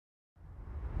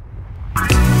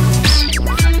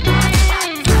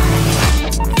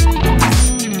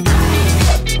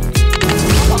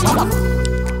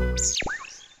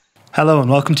Hello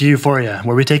and welcome to EUphoria,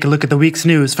 where we take a look at the week's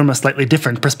news from a slightly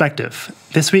different perspective.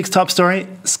 This week's top story,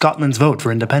 Scotland's vote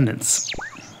for independence.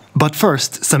 But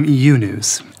first, some EU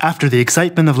news. After the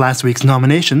excitement of last week's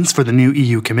nominations for the new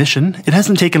EU Commission, it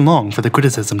hasn't taken long for the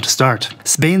criticism to start.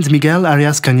 Spain's Miguel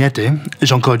Arias Cañete,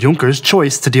 Jean-Claude Juncker's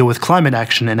choice to deal with climate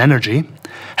action and energy,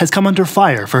 has come under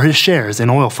fire for his shares in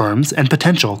oil firms and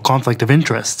potential conflict of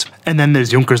interest. And then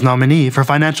there's Juncker's nominee for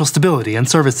financial stability and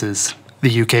services,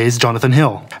 the UK's Jonathan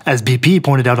Hill. As BP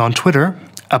pointed out on Twitter,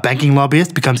 a banking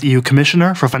lobbyist becomes EU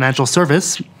Commissioner for Financial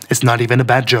Service. It's not even a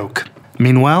bad joke.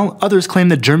 Meanwhile, others claim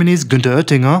that Germany's Günther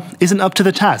Oettinger isn't up to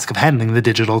the task of handling the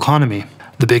digital economy.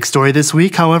 The big story this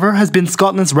week, however, has been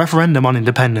Scotland's referendum on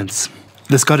independence.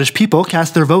 The Scottish people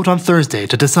cast their vote on Thursday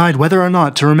to decide whether or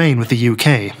not to remain with the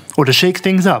UK, or to shake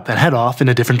things up and head off in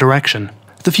a different direction.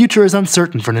 The future is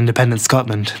uncertain for an independent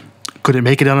Scotland. Could it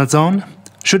make it on its own?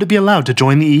 Should it be allowed to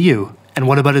join the EU? And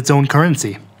what about its own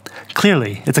currency?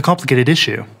 Clearly, it's a complicated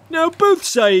issue. Now, both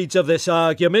sides of this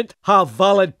argument have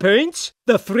valid points.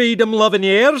 The freedom-loving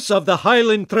heirs of the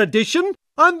Highland tradition,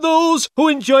 and those who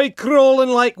enjoy crawling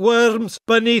like worms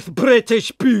beneath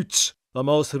British boots. The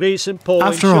most recent polling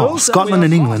After all, Scotland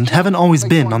and England haven't always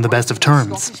been on the best of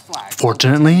terms.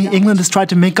 Fortunately, England has tried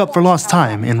to make up for lost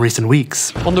time in recent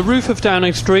weeks. On the roof of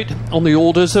Downing Street, on the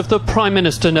orders of the Prime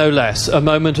Minister no less, a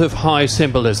moment of high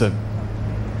symbolism.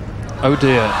 Oh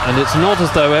dear, and it's not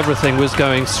as though everything was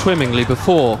going swimmingly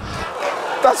before.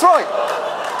 That's right.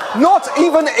 Not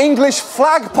even English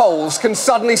flagpoles can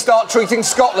suddenly start treating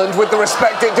Scotland with the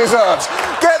respect it deserves.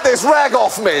 Get this rag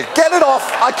off me. Get it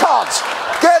off. I can't.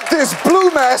 Get this blue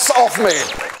mess off me.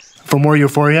 For more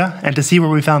EUphoria, and to see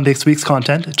where we found this week's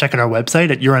content, check out our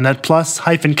website at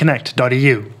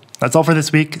euronetplus-connect.eu. That's all for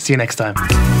this week. See you next time.